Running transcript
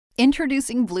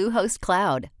Introducing Bluehost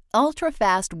Cloud,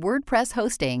 ultra-fast WordPress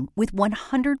hosting with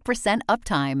 100%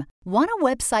 uptime. Want a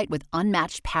website with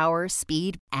unmatched power,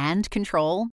 speed, and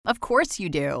control? Of course you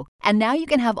do. And now you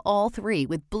can have all three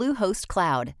with Bluehost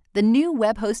Cloud, the new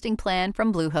web hosting plan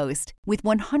from Bluehost. With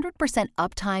 100%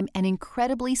 uptime and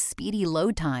incredibly speedy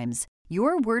load times,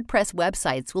 your WordPress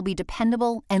websites will be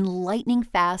dependable and lightning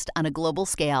fast on a global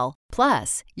scale.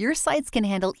 Plus, your sites can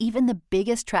handle even the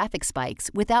biggest traffic spikes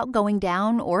without going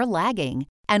down or lagging.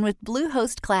 And with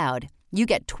Bluehost Cloud, you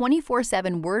get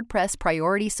 24/7 WordPress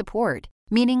priority support,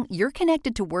 meaning you're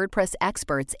connected to WordPress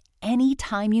experts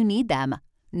anytime you need them.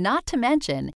 Not to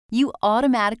mention, you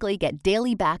automatically get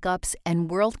daily backups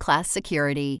and world-class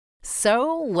security.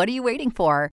 So, what are you waiting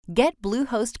for? Get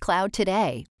Bluehost Cloud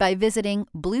today by visiting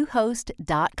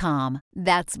Bluehost.com.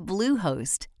 That's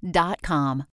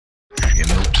Bluehost.com.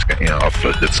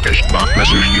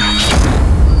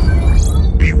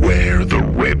 Beware the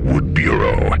Redwood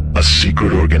Bureau, a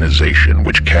secret organization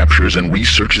which captures and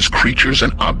researches creatures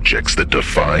and objects that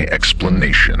defy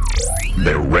explanation.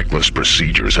 Their reckless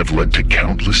procedures have led to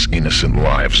countless innocent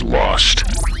lives lost.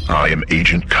 I am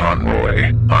Agent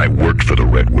Conroy. I worked for the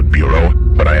Redwood Bureau,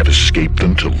 but I have escaped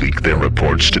them to leak their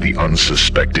reports to the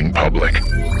unsuspecting public.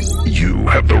 You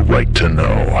have the right to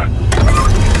know.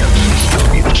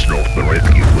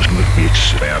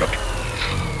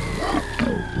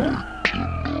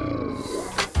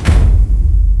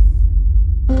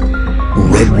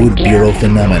 Redwood Bureau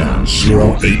Phenomenon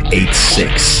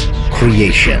 0886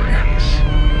 Creation.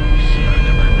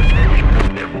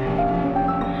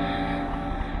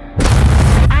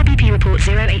 RBP report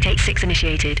 0886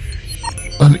 initiated.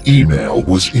 An email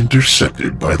was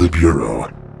intercepted by the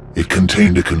Bureau. It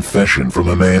contained a confession from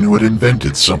a man who had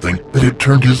invented something that had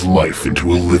turned his life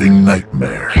into a living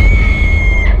nightmare.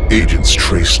 Agents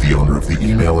traced the owner of the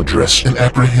email address and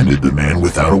apprehended the man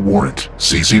without a warrant,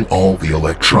 seizing all the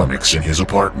electronics in his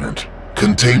apartment.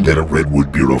 Contained at a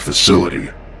Redwood Bureau facility,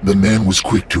 the man was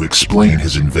quick to explain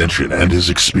his invention and his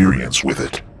experience with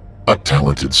it. A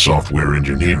talented software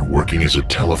engineer working as a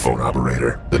telephone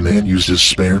operator, the man used his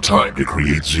spare time to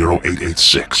create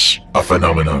 0886, a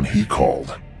phenomenon he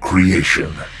called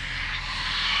creation.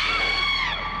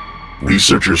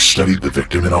 Researchers studied the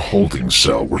victim in a holding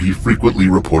cell where he frequently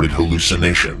reported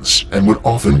hallucinations and would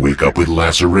often wake up with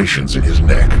lacerations in his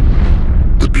neck.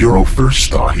 The Bureau first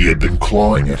thought he had been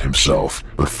clawing at himself,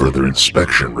 but further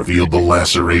inspection revealed the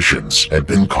lacerations had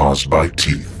been caused by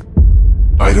teeth.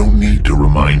 I don't need to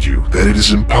remind you that it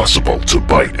is impossible to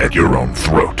bite at your own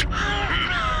throat.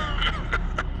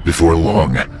 Before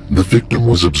long, the victim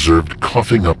was observed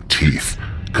coughing up teeth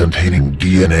containing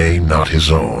DNA not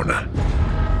his own.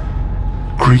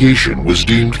 Creation was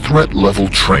deemed threat level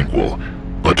tranquil,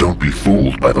 but don't be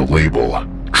fooled by the label.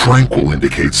 Tranquil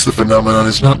indicates the phenomenon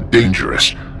is not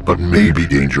dangerous, but may be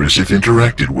dangerous if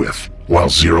interacted with. While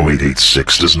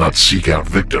 0886 does not seek out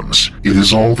victims, it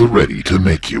is all the ready to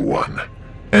make you one.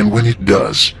 And when it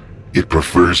does, it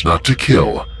prefers not to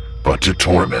kill, but to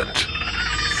torment.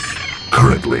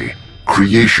 Currently,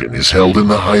 creation is held in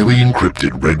the highly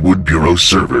encrypted Redwood Bureau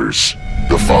servers.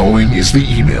 The following is the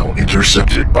email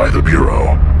intercepted by the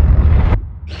Bureau.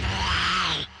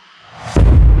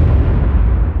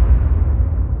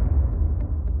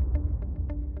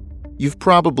 You've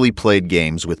probably played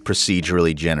games with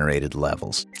procedurally generated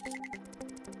levels.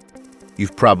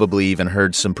 You've probably even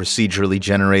heard some procedurally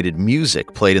generated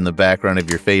music played in the background of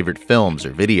your favorite films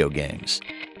or video games.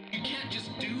 You can't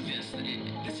just do this.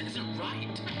 This isn't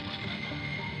right.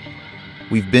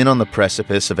 We've been on the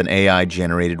precipice of an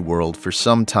AI-generated world for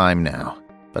some time now,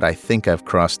 but I think I've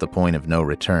crossed the point of no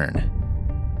return.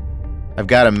 I've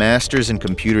got a master's in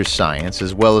computer science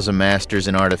as well as a master's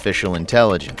in artificial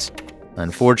intelligence.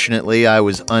 Unfortunately, I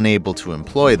was unable to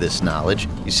employ this knowledge.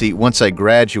 You see, once I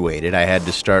graduated, I had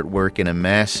to start work in a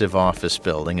massive office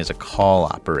building as a call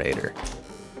operator.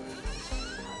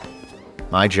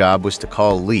 My job was to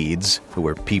call leads, who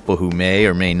were people who may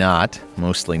or may not,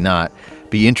 mostly not,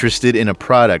 be interested in a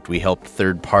product we helped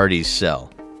third parties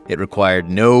sell. It required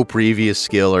no previous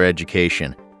skill or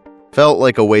education. Felt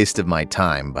like a waste of my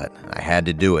time, but I had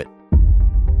to do it.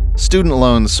 Student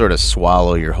loans sort of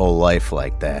swallow your whole life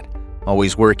like that.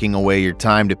 Always working away your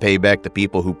time to pay back the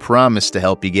people who promised to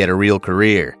help you get a real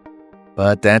career.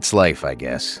 But that's life, I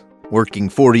guess. Working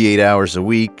 48 hours a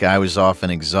week, I was often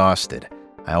exhausted.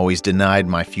 I always denied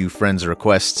my few friends'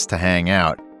 requests to hang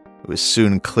out. It was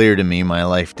soon clear to me my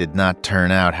life did not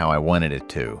turn out how I wanted it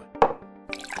to.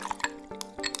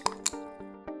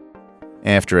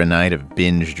 After a night of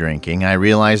binge drinking, I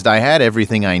realized I had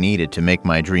everything I needed to make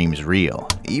my dreams real,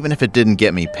 even if it didn't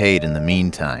get me paid in the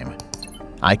meantime.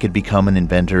 I could become an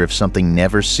inventor of something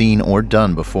never seen or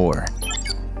done before.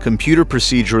 Computer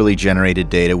procedurally generated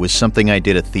data was something I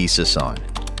did a thesis on.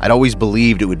 I'd always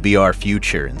believed it would be our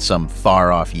future in some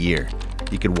far-off year.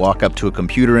 You could walk up to a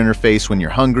computer interface when you're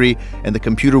hungry, and the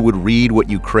computer would read what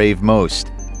you crave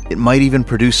most. It might even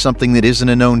produce something that isn't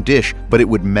a known dish, but it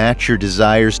would match your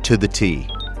desires to the T.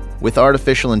 With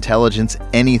artificial intelligence,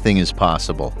 anything is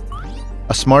possible.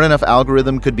 A smart enough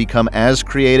algorithm could become as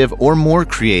creative or more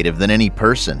creative than any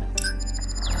person.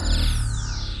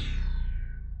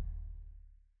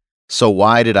 So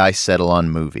why did I settle on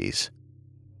movies?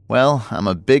 Well, I'm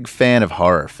a big fan of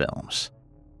horror films.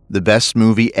 The best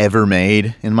movie ever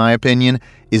made, in my opinion,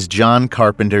 is John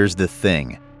Carpenter's The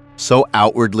Thing. So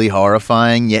outwardly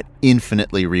horrifying, yet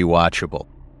infinitely rewatchable.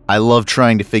 I love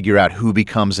trying to figure out who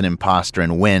becomes an imposter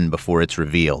and when before it's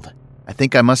revealed. I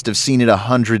think I must have seen it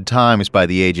 100 times by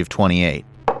the age of 28.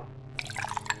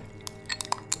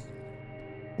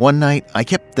 One night, I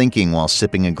kept thinking while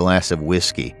sipping a glass of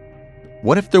whiskey,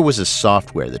 what if there was a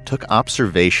software that took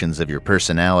observations of your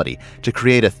personality to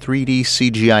create a 3D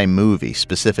CGI movie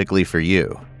specifically for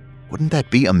you? Wouldn't that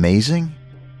be amazing?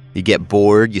 You get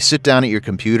bored, you sit down at your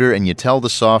computer, and you tell the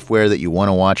software that you want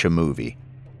to watch a movie.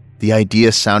 The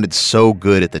idea sounded so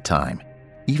good at the time,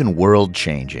 even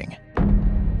world-changing.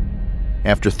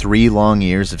 After 3 long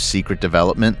years of secret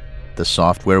development, the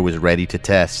software was ready to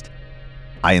test.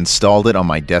 I installed it on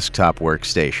my desktop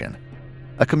workstation,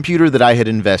 a computer that I had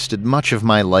invested much of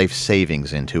my life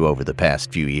savings into over the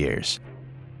past few years.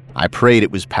 I prayed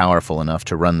it was powerful enough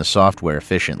to run the software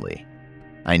efficiently.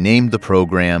 I named the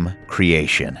program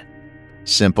Creation.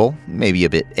 Simple, maybe a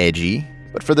bit edgy,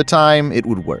 but for the time, it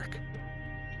would work.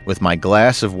 With my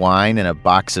glass of wine and a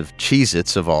box of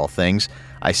Cheez-Its of all things,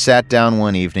 I sat down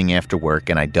one evening after work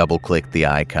and I double-clicked the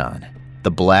icon.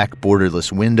 The black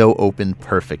borderless window opened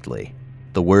perfectly.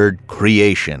 The word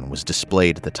Creation was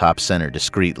displayed at the top center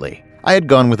discreetly. I had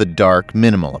gone with a dark,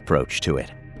 minimal approach to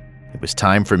it. It was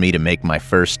time for me to make my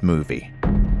first movie.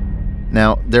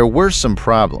 Now, there were some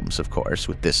problems, of course,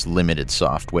 with this limited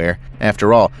software.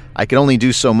 After all, I could only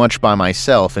do so much by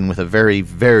myself and with a very,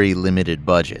 very limited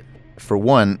budget. For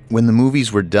one, when the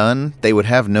movies were done, they would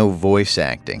have no voice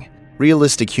acting.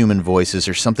 Realistic human voices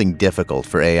are something difficult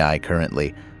for AI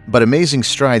currently, but amazing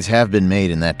strides have been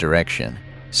made in that direction.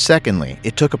 Secondly,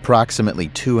 it took approximately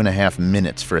 2.5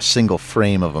 minutes for a single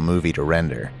frame of a movie to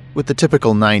render. With the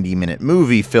typical 90-minute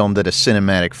movie filmed at a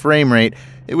cinematic frame rate,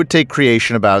 it would take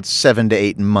Creation about 7 to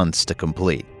 8 months to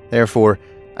complete. Therefore,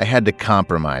 I had to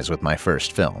compromise with my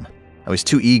first film. I was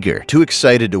too eager, too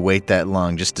excited to wait that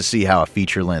long just to see how a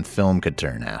feature-length film could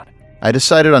turn out. I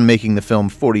decided on making the film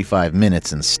 45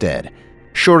 minutes instead.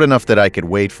 Short enough that I could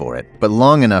wait for it, but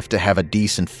long enough to have a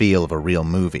decent feel of a real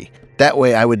movie. That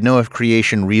way I would know if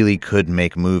Creation really could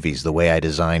make movies the way I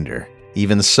designed her.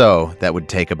 Even so, that would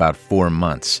take about 4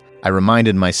 months. I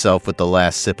reminded myself with the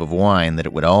last sip of wine that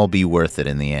it would all be worth it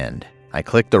in the end. I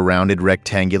clicked the rounded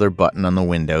rectangular button on the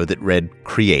window that read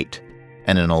Create,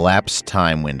 and an elapsed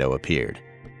time window appeared.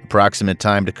 Approximate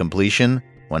time to completion,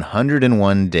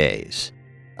 101 days.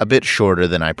 A bit shorter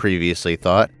than I previously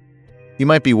thought. You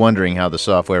might be wondering how the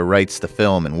software writes the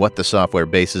film and what the software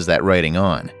bases that writing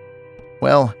on.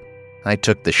 Well, I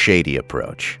took the shady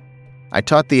approach. I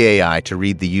taught the AI to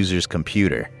read the user's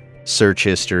computer, search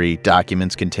history,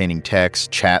 documents containing text,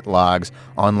 chat logs,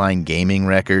 online gaming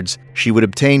records. She would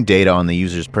obtain data on the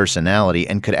user's personality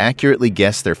and could accurately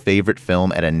guess their favorite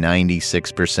film at a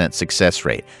 96% success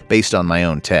rate based on my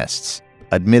own tests.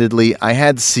 Admittedly, I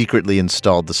had secretly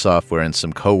installed the software in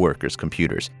some coworkers'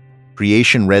 computers.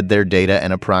 Creation read their data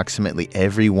and approximately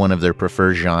every one of their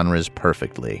preferred genres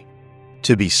perfectly.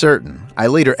 To be certain, I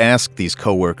later asked these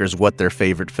coworkers what their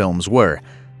favorite films were.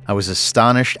 I was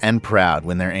astonished and proud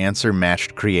when their answer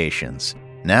matched Creation's.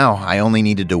 Now I only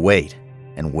needed to wait,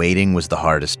 and waiting was the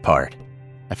hardest part.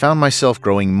 I found myself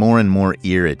growing more and more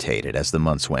irritated as the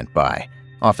months went by,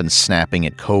 often snapping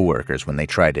at coworkers when they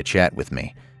tried to chat with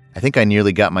me. I think I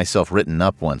nearly got myself written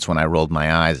up once when I rolled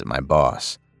my eyes at my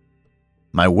boss.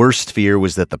 My worst fear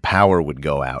was that the power would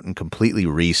go out and completely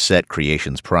reset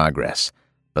Creation's progress.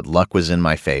 But luck was in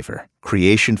my favor.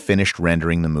 Creation finished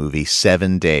rendering the movie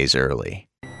 7 days early.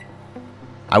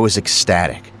 I was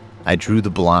ecstatic. I drew the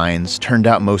blinds, turned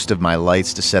out most of my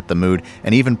lights to set the mood,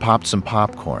 and even popped some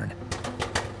popcorn.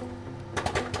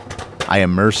 I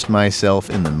immersed myself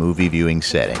in the movie viewing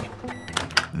setting.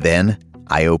 Then,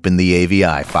 I opened the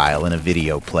AVI file in a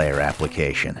video player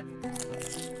application.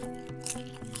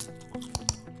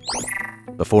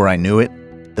 Before I knew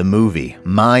it, the movie,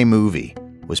 my movie,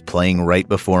 was playing right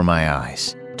before my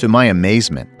eyes. To my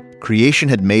amazement, Creation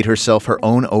had made herself her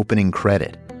own opening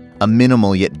credit. A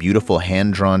minimal yet beautiful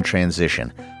hand-drawn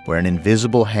transition where an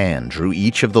invisible hand drew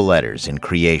each of the letters in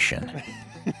creation.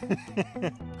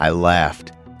 I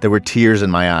laughed. There were tears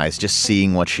in my eyes just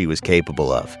seeing what she was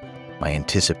capable of. My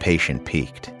anticipation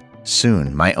peaked.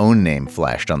 Soon, my own name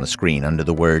flashed on the screen under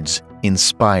the words,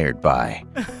 "Inspired by."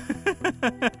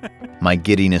 My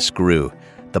giddiness grew.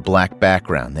 The black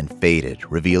background then faded,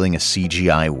 revealing a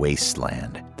CGI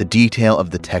wasteland. The detail of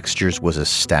the textures was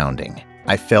astounding.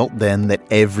 I felt then that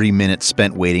every minute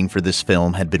spent waiting for this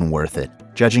film had been worth it.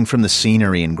 Judging from the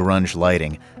scenery and grunge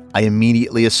lighting, I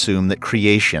immediately assumed that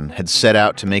Creation had set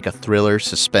out to make a thriller,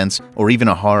 suspense, or even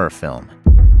a horror film.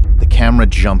 The camera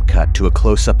jump cut to a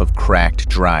close-up of cracked,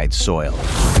 dried soil.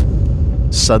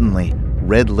 Suddenly,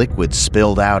 red liquid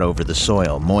spilled out over the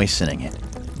soil, moistening it.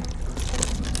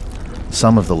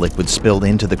 Some of the liquid spilled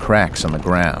into the cracks on the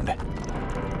ground.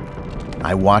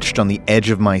 I watched on the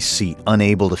edge of my seat,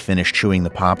 unable to finish chewing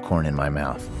the popcorn in my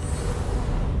mouth.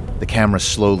 The camera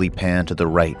slowly panned to the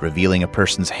right, revealing a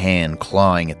person's hand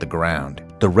clawing at the ground.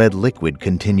 The red liquid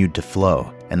continued to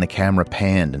flow, and the camera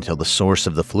panned until the source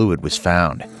of the fluid was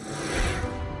found.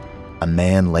 A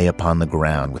man lay upon the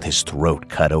ground with his throat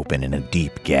cut open in a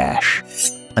deep gash.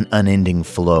 An unending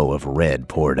flow of red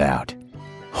poured out.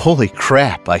 "Holy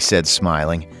crap," I said,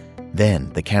 smiling.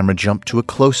 Then the camera jumped to a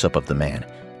close-up of the man,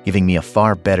 giving me a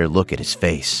far better look at his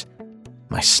face.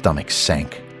 My stomach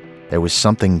sank. There was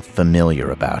something familiar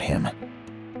about him.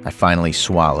 I finally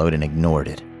swallowed and ignored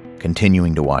it,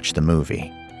 continuing to watch the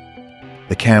movie.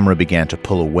 The camera began to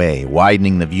pull away,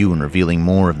 widening the view and revealing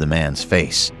more of the man's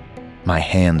face. My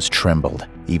hands trembled,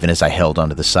 even as I held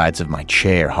onto the sides of my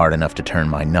chair hard enough to turn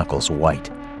my knuckles white.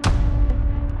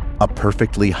 A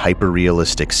perfectly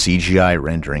hyper-realistic CGI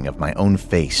rendering of my own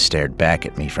face stared back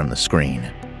at me from the screen.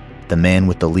 The man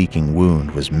with the leaking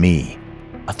wound was me,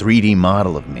 a 3D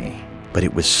model of me, but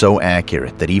it was so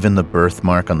accurate that even the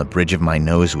birthmark on the bridge of my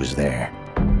nose was there.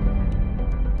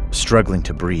 Struggling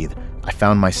to breathe, I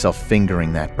found myself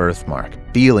fingering that birthmark,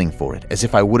 feeling for it as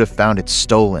if I would have found it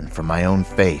stolen from my own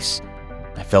face.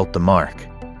 I felt the mark,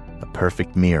 a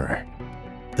perfect mirror.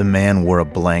 The man wore a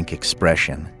blank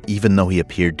expression, even though he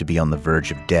appeared to be on the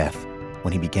verge of death.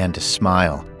 When he began to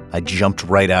smile, I jumped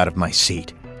right out of my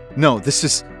seat. "No,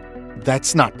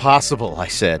 that's not possible," I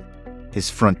said. His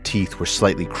front teeth were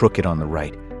slightly crooked on the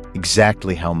right,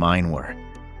 exactly how mine were.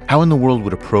 How in the world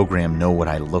would a program know what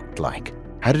I looked like?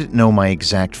 How did it know my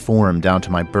exact form down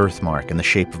to my birthmark and the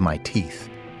shape of my teeth?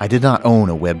 I did not own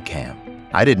a webcam.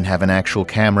 I didn't have an actual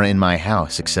camera in my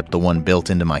house except the one built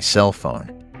into my cell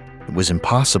phone. It was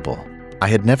impossible. I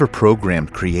had never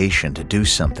programmed Creation to do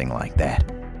something like that.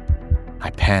 I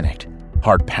panicked,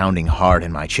 heart pounding hard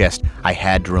in my chest. I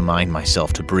had to remind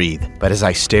myself to breathe, but as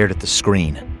I stared at the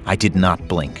screen, I did not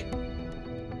blink.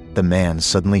 The man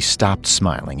suddenly stopped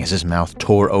smiling as his mouth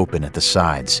tore open at the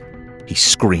sides. He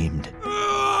screamed.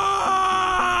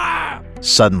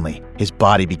 Suddenly, his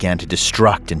body began to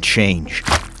destruct and change.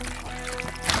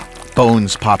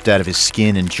 Bones popped out of his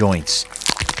skin and joints.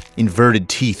 Inverted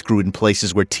teeth grew in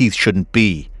places where teeth shouldn't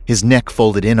be. His neck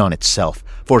folded in on itself,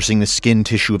 forcing the skin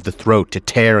tissue of the throat to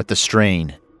tear at the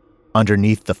strain.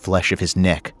 Underneath the flesh of his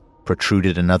neck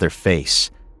protruded another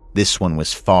face. This one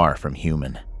was far from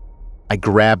human. I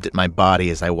grabbed at my body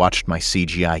as I watched my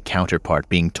CGI counterpart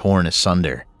being torn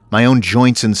asunder. My own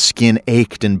joints and skin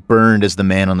ached and burned as the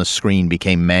man on the screen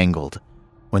became mangled.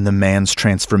 When the man's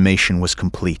transformation was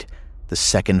complete, the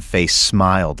second face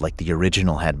smiled like the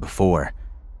original had before.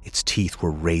 Its teeth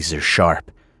were razor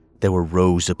sharp. There were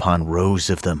rows upon rows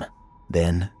of them.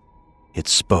 Then, it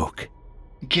spoke.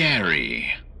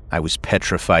 Gary, I was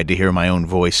petrified to hear my own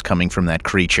voice coming from that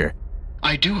creature.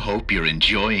 I do hope you're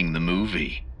enjoying the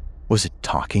movie. Was it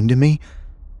talking to me?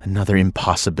 Another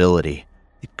impossibility.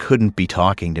 It couldn't be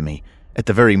talking to me. At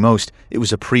the very most, it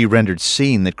was a pre-rendered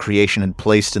scene that Creation had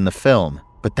placed in the film.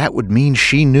 But that would mean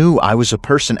she knew I was a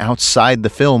person outside the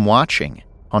film watching.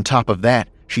 On top of that,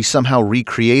 she somehow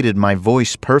recreated my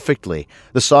voice perfectly.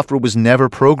 The software was never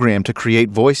programmed to create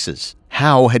voices.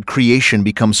 How had Creation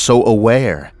become so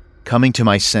aware? Coming to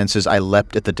my senses, I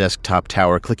leapt at the desktop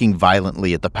tower, clicking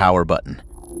violently at the power button.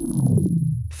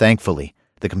 Thankfully,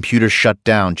 the computer shut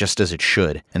down just as it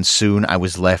should, and soon I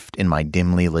was left in my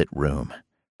dimly lit room.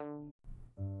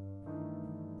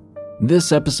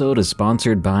 This episode is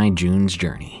sponsored by June's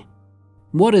Journey.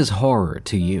 What is horror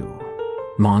to you?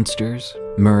 Monsters?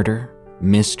 Murder?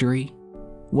 Mystery?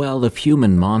 Well, if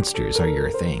human monsters are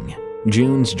your thing,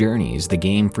 June's Journey is the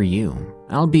game for you,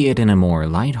 albeit in a more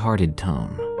lighthearted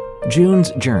tone.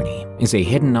 June's Journey is a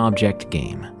hidden object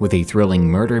game with a thrilling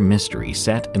murder mystery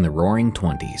set in the Roaring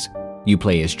 '20s. You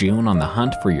play as June on the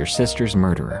hunt for your sister's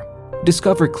murderer.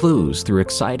 Discover clues through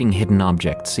exciting hidden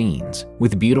object scenes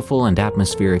with beautiful and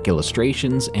atmospheric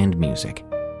illustrations and music.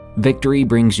 Victory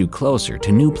brings you closer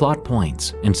to new plot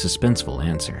points and suspenseful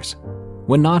answers.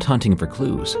 When not hunting for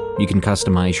clues, you can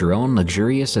customize your own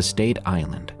luxurious estate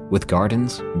island with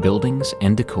gardens, buildings,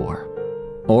 and decor.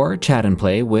 Or chat and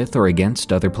play with or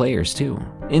against other players too,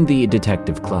 in the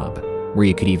Detective Club, where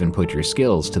you could even put your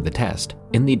skills to the test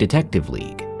in the Detective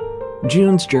League.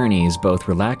 June's Journey is both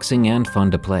relaxing and fun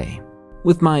to play.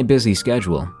 With my busy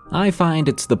schedule, I find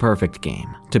it's the perfect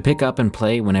game to pick up and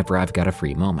play whenever I've got a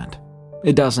free moment.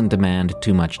 It doesn't demand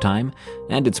too much time,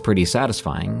 and it's pretty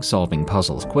satisfying solving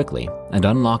puzzles quickly and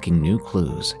unlocking new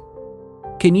clues.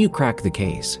 Can you crack the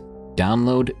case?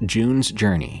 Download June's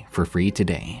Journey for free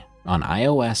today on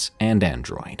iOS and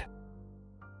Android.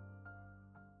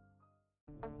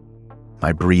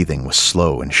 My breathing was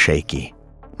slow and shaky.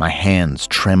 My hands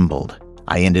trembled.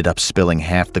 I ended up spilling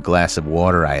half the glass of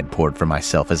water I had poured for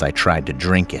myself as I tried to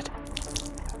drink it.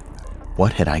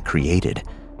 What had I created?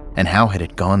 And how had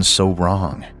it gone so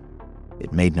wrong?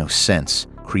 It made no sense.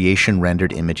 Creation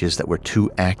rendered images that were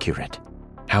too accurate.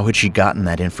 How had she gotten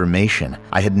that information?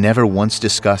 I had never once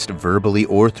discussed verbally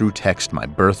or through text my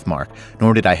birthmark,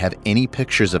 nor did I have any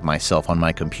pictures of myself on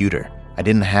my computer. I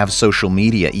didn't have social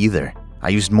media either. I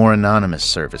used more anonymous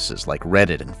services like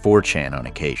Reddit and 4chan on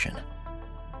occasion.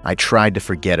 I tried to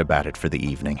forget about it for the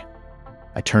evening.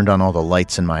 I turned on all the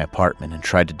lights in my apartment and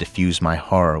tried to diffuse my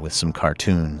horror with some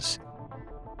cartoons.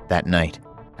 That night,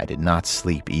 I did not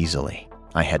sleep easily.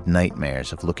 I had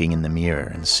nightmares of looking in the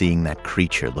mirror and seeing that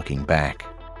creature looking back.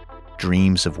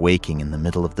 Dreams of waking in the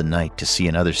middle of the night to see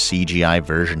another CGI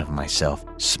version of myself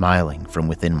smiling from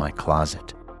within my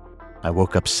closet. I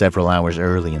woke up several hours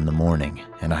early in the morning,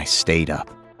 and I stayed up.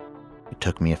 It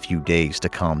took me a few days to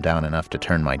calm down enough to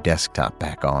turn my desktop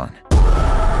back on.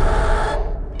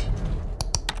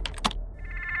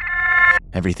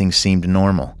 Everything seemed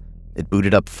normal. It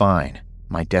booted up fine.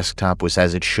 My desktop was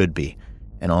as it should be,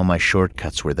 and all my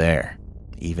shortcuts were there,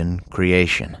 even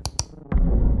creation.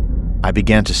 I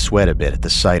began to sweat a bit at the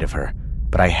sight of her,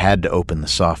 but I had to open the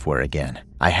software again.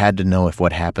 I had to know if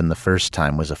what happened the first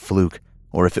time was a fluke,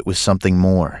 or if it was something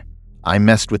more. I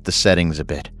messed with the settings a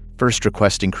bit, first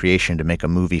requesting creation to make a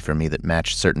movie for me that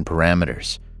matched certain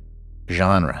parameters.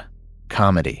 Genre,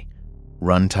 comedy.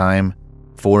 Runtime,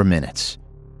 4 minutes.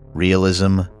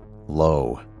 Realism,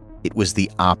 low. It was the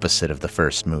opposite of the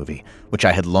first movie, which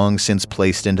I had long since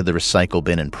placed into the recycle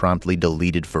bin and promptly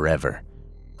deleted forever.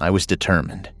 I was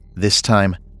determined. This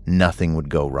time, nothing would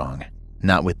go wrong.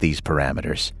 Not with these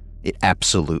parameters. It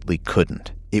absolutely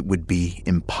couldn't. It would be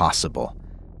impossible.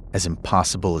 As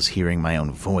impossible as hearing my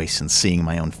own voice and seeing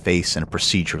my own face in a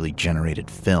procedurally generated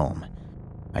film.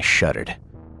 I shuddered,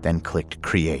 then clicked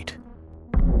Create.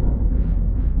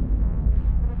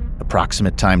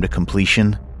 Approximate time to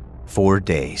completion? 4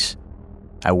 days.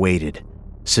 I waited.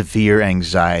 Severe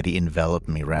anxiety enveloped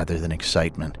me rather than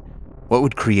excitement. What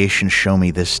would creation show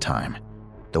me this time?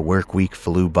 The work week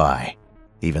flew by,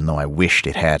 even though I wished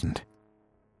it hadn't.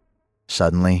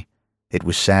 Suddenly, it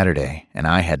was Saturday, and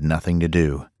I had nothing to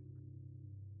do.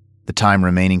 The time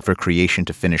remaining for creation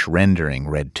to finish rendering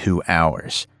read 2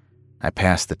 hours. I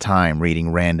passed the time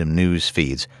reading random news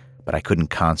feeds, but I couldn't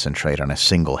concentrate on a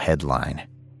single headline.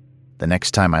 The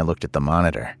next time I looked at the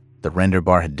monitor, the render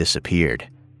bar had disappeared.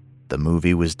 The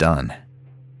movie was done.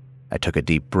 I took a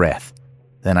deep breath.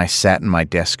 Then I sat in my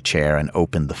desk chair and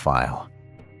opened the file.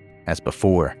 As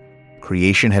before,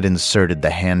 creation had inserted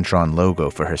the hand-drawn logo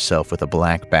for herself with a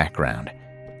black background.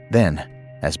 Then,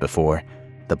 as before,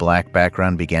 the black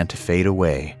background began to fade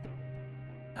away.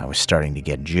 I was starting to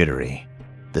get jittery.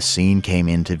 The scene came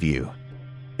into view.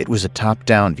 It was a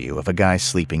top-down view of a guy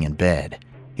sleeping in bed.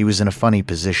 He was in a funny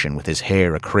position with his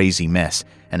hair a crazy mess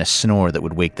and a snore that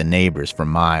would wake the neighbors for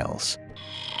miles.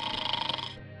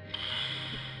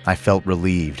 I felt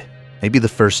relieved. Maybe the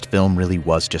first film really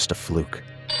was just a fluke.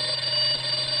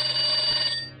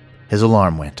 His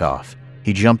alarm went off.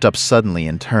 He jumped up suddenly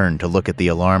and turned to look at the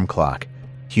alarm clock.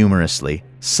 Humorously,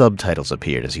 subtitles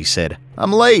appeared as he said,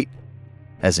 "I'm late!"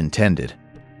 As intended,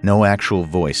 no actual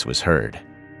voice was heard.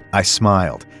 I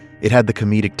smiled. It had the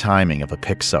comedic timing of a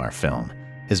Pixar film.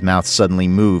 His mouth suddenly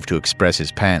moved to express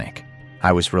his panic.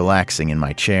 I was relaxing in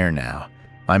my chair now.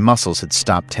 My muscles had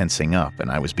stopped tensing up,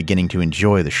 and I was beginning to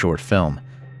enjoy the short film.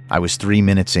 I was 3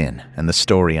 minutes in, and the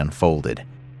story unfolded.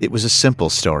 It was a simple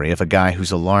story of a guy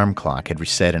whose alarm clock had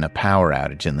reset in a power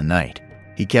outage in the night.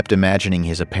 He kept imagining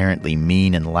his apparently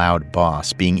mean and loud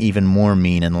boss being even more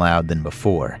mean and loud than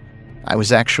before. I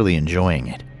was actually enjoying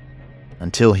it.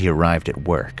 Until he arrived at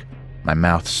work. My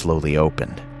mouth slowly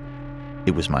opened.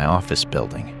 It was my office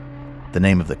building. The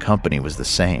name of the company was the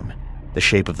same. The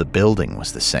shape of the building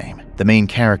was the same. The main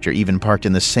character even parked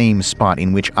in the same spot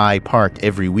in which I parked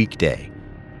every weekday.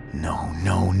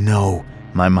 No,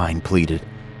 my mind pleaded.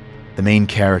 The main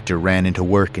character ran into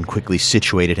work and quickly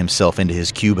situated himself into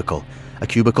his cubicle, a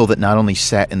cubicle that not only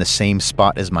sat in the same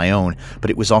spot as my own, but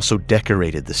it was also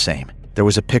decorated the same. There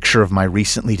was a picture of my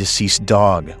recently deceased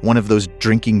dog, one of those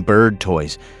drinking bird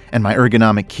toys, and my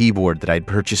ergonomic keyboard that I'd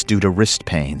purchased due to wrist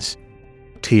pains.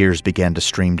 Tears began to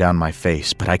stream down my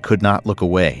face, but I could not look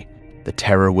away. The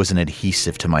terror was an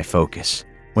adhesive to my focus.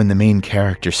 When the main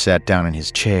character sat down in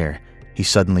his chair, he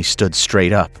suddenly stood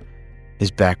straight up. His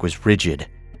back was rigid.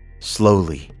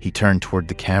 Slowly, he turned toward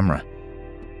the camera.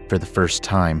 For the first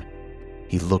time,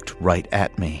 he looked right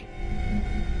at me.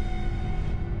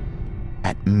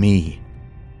 At me.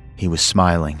 He was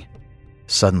smiling.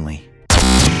 Suddenly,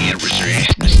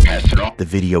 the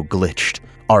video glitched.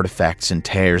 Artifacts and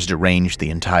tears deranged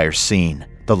the entire scene.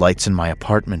 The lights in my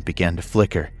apartment began to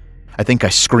flicker. I think I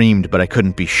screamed, but I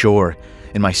couldn't be sure.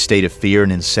 In my state of fear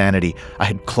and insanity, I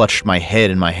had clutched my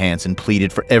head in my hands and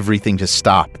pleaded for everything to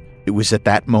stop. It was at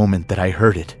that moment that I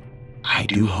heard it. "I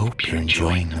do hope you're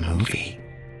enjoying the movie."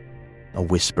 A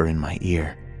whisper in my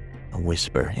ear. A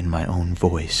whisper in my own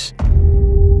voice.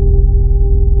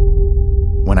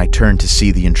 When I turned to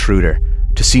see the intruder,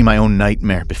 to see my own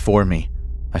nightmare before me,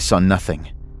 I saw nothing.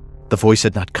 The voice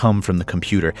had not come from the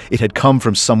computer. It had come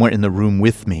from somewhere in the room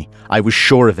with me. I was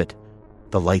sure of it.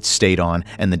 The lights stayed on,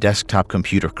 and the desktop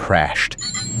computer crashed.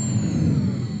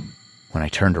 When I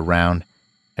turned around,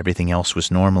 everything else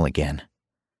was normal again.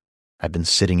 I've been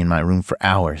sitting in my room for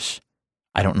hours.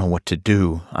 I don't know what to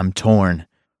do. I'm torn.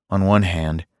 On one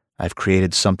hand, I've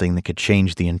created something that could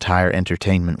change the entire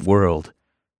entertainment world.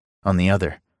 On the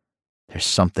other, there's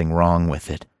something wrong with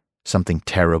it. Something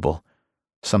terrible.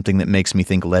 Something that makes me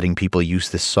think letting people use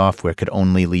this software could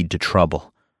only lead to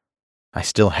trouble. I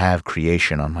still have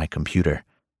creation on my computer,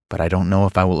 but I don't know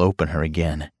if I will open her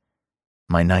again.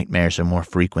 My nightmares are more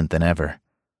frequent than ever.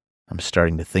 I'm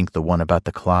starting to think the one about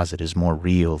the closet is more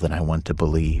real than I want to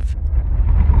believe.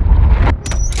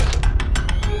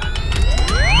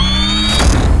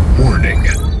 Warning.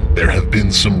 There have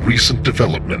been some recent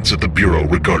developments at the Bureau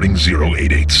regarding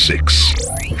 0886.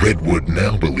 Redwood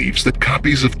now believes that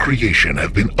copies of creation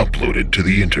have been uploaded to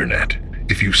the internet.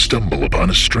 If you stumble upon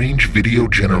a strange video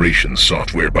generation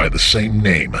software by the same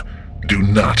name, do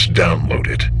not download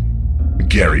it.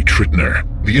 Gary Trittner,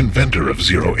 the inventor of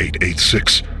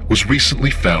 0886, was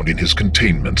recently found in his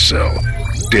containment cell,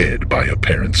 dead by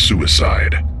apparent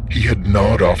suicide. He had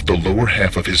gnawed off the lower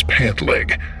half of his pant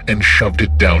leg and shoved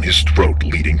it down his throat,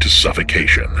 leading to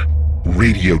suffocation.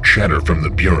 Radio chatter from the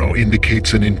Bureau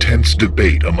indicates an intense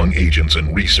debate among agents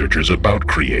and researchers about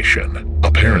creation.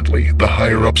 Apparently, the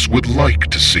higher-ups would like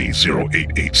to see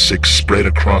 0886 spread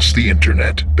across the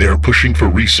internet. They are pushing for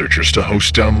researchers to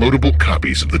host downloadable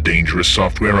copies of the dangerous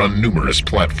software on numerous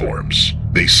platforms.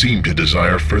 They seem to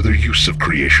desire further use of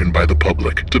creation by the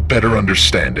public to better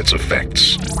understand its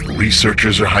effects.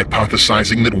 Researchers are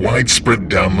hypothesizing that widespread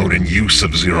download and use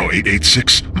of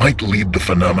 0886 might lead the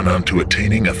phenomenon to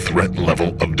attaining a threat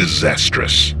level of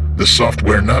disastrous. The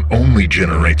software not only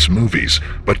generates movies,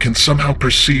 but can somehow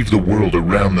perceive the world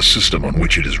around the system on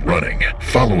which it is running.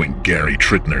 Following Gary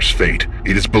Trittner's fate,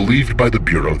 it is believed by the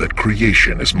Bureau that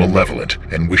creation is malevolent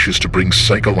and wishes to bring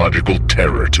psychological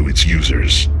terror to its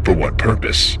users. For what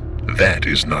purpose? That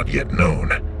is not yet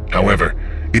known. However,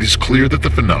 it is clear that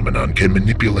the phenomenon can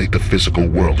manipulate the physical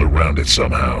world around it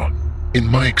somehow. In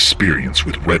my experience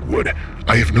with Redwood,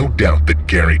 I have no doubt that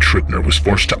Gary Trittner was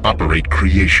forced to operate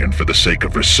creation for the sake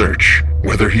of research.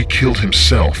 Whether he killed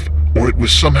himself, or it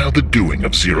was somehow the doing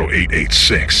of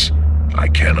 0886, I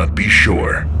cannot be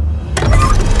sure.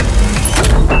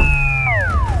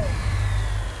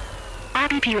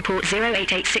 RBP report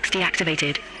 08860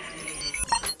 deactivated.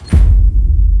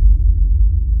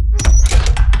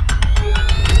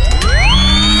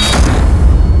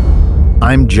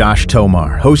 I'm Josh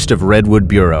Tomar, host of Redwood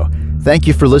Bureau. Thank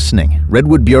you for listening.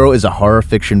 Redwood Bureau is a horror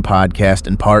fiction podcast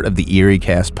and part of the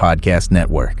EerieCast podcast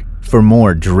network. For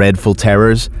more dreadful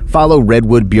terrors, follow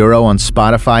Redwood Bureau on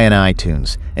Spotify and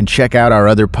iTunes, and check out our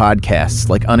other podcasts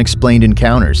like Unexplained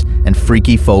Encounters and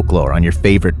Freaky Folklore on your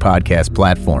favorite podcast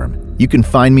platform. You can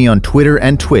find me on Twitter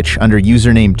and Twitch under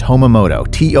username Tomamoto,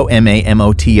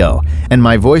 Tomamoto, and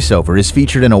my voiceover is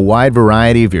featured in a wide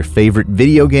variety of your favorite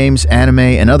video games, anime,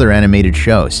 and other animated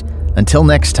shows. Until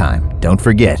next time, don't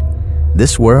forget,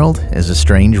 this world is a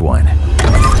strange one.